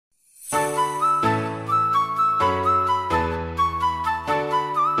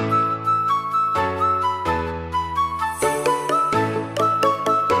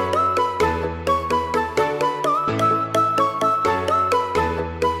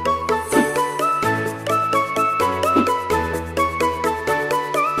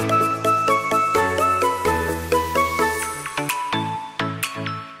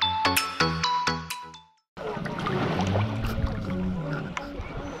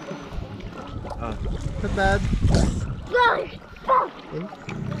Not bad. Okay.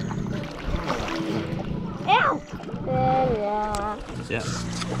 Yeah.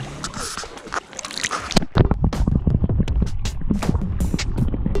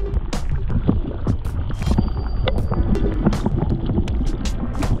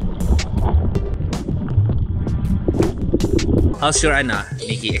 How's your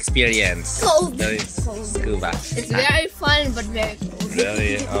Nikki experience? Cold. Scuba. It's very fun but very cold.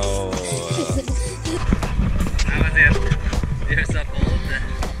 Really? Oh. How was it? You're so cold.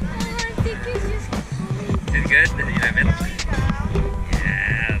 I think it's just Is it good? You have it?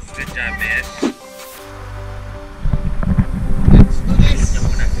 Yes. Good job, man. Let's do this.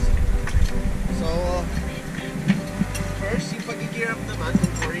 So, first, yung pag-gear up naman,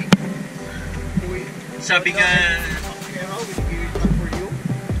 don't worry. Sabi nga,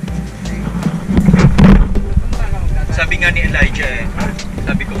 sabi nga ni Elijah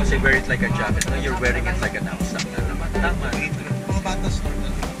sabi ko kasi wear it like a jacket. No, you're wearing it like a knapsack. Tama. Batas na.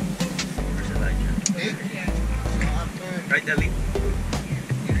 Where's Elijah? Okay. So after Right, Ali?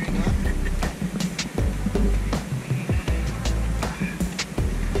 gearing up,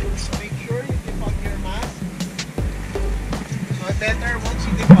 make sure you defog your mask. So better once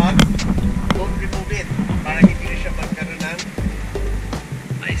you defog, don't remove it. Para hindi na siya magkaroon ng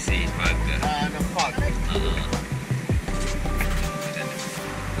I see. Fog. ng fog.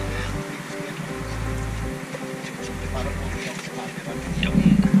 Para pumiyak sa camera.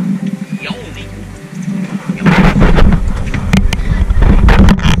 Yoni.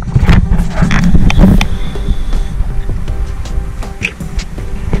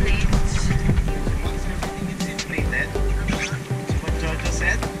 Once everything is inflated, what Jojo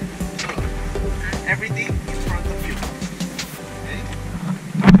said, everything in front of you. Okay?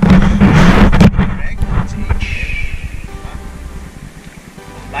 Correct?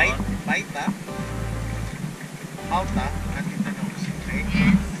 Bite, bite out natin na nose. Okay?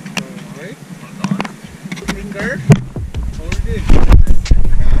 Alright. Finger, hold it.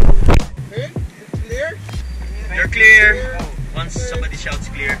 Okay? It's clear? You're clear. Once somebody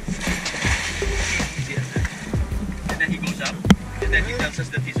shouts clear. Easy as that. And then he goes up. And then he tells us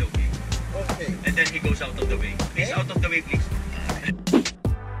that he's okay. Okay. And then he goes out of the way. Please, out of the way, please. Okay.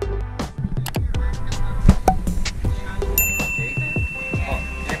 Oh,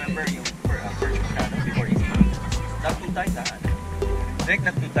 remember yung first shadow before he not too tight, ha? Direct,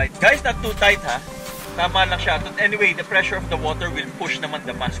 not too tight. Guys, not too tight, ha? Tama lang siya. Anyway, the pressure of the water will push naman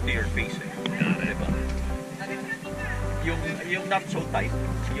the mask to your face. Eh. Diba? Yung not so tight,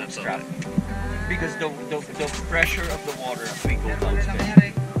 yung strap. Because the pressure of the water as we go down.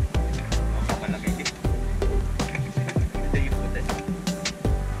 Malaki din. Then you put it.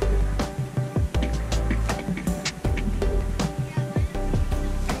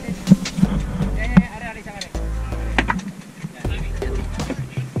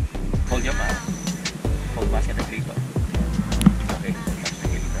 Hold your mask. Hold mask and agree pa. Okay, hold mask and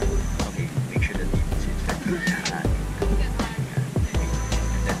agree pa. Okay, make sure that you sit for and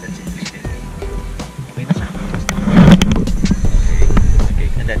then that's it. Okay na siya. Okay,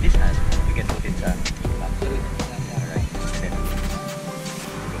 and then this hand, you can put it sa back. Alright, and then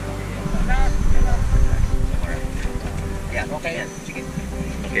yeah, okay. Yan, sige.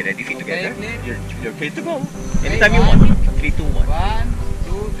 Okay, ready, feet together? You're free to go. Anytime you want. 3, 2, 1. 1,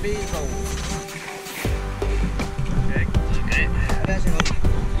 2, 3, go. Okay. Okay. Ayun.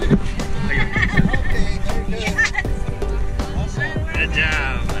 Okay, very good. Awesome. Good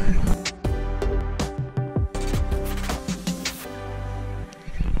job.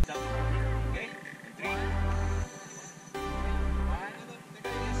 Okay. 3.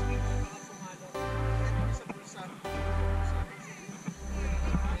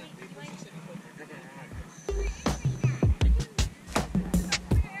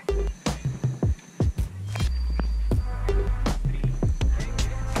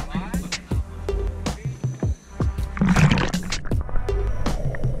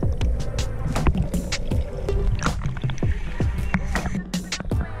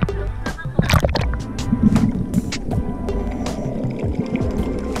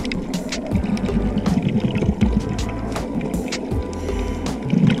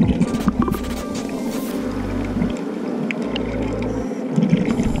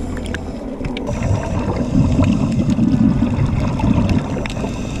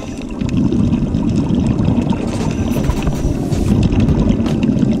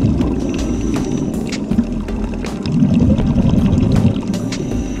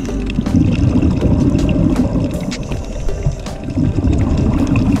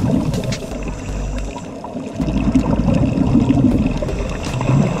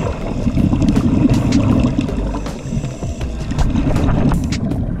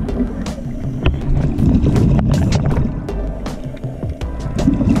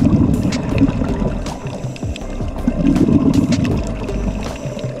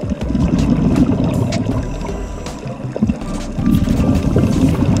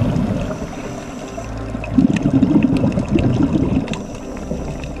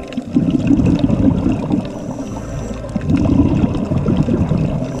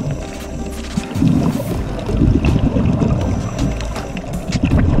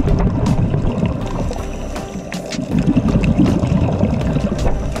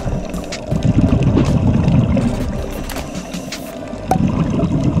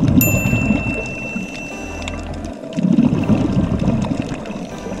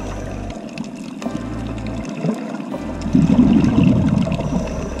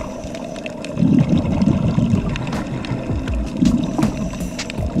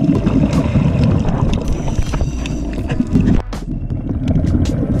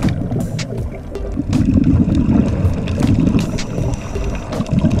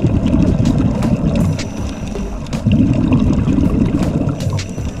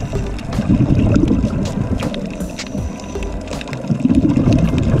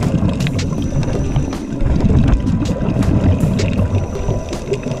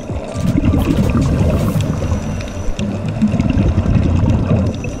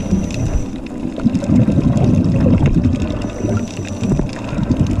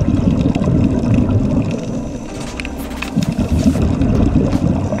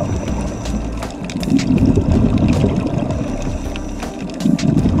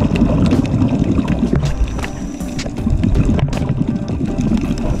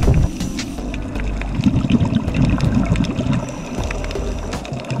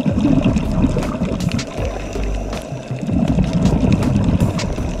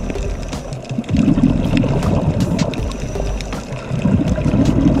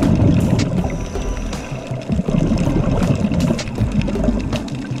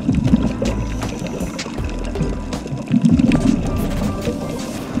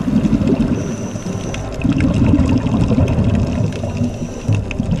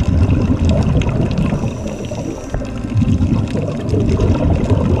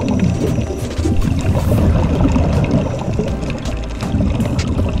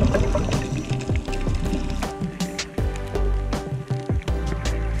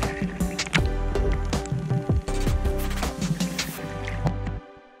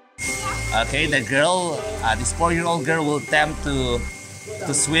 Okay, the girl, this 4-year-old girl will attempt to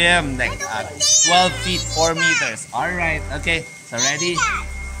swim like 12 feet, 4 meters. All right, okay, so ready?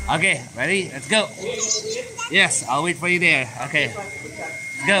 Okay, ready? Let's go. Yes, I'll wait for you there. Okay,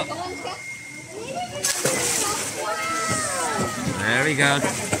 let's go. There we go.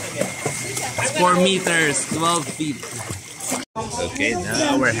 It's 4 meters, 12 feet. Okay,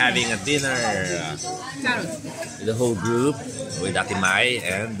 now we're having a dinner with the whole group, with Ate Mai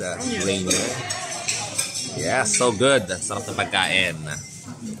and Rainier. Yeah, so good. Sarap na pagkain.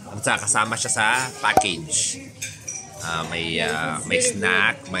 At saka kasama siya sa package. May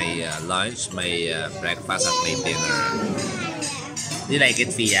snack, may lunch, may breakfast at may dinner. Do you like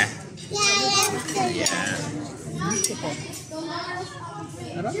it, Fia? Yeah.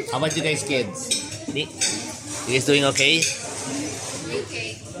 How about you guys, kids? You guys doing okay?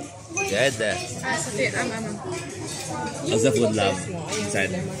 Okay. Good. How's the food, love?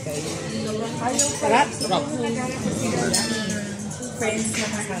 Inside? Sarap. Friends na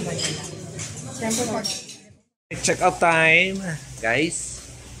kasama niya. Check out time, guys.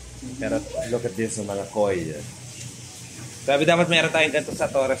 Pero look at this, mga koi. Sabi dapat mayroon tayong ganito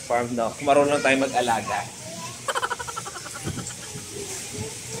sa Torres Farm, no? Kung marunong tayo mag-alaga.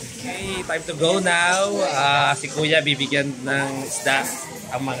 Okay, time to go now. Si Kuya bibigyan ng isda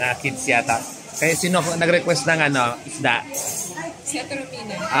ang mga kids yata. Kaya sino nag-request ng isda? Si Ate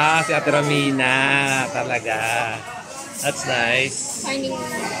Romina. Si Ate Romina. Talaga. That's nice.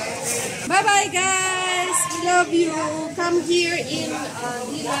 Bye-bye, guys! We love you. Come here in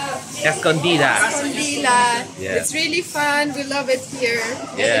Escondida. Yes. It's really fun. We love it here.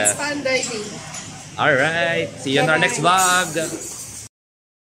 Yeah. It's fun diving. Alright. See you in our next vlog.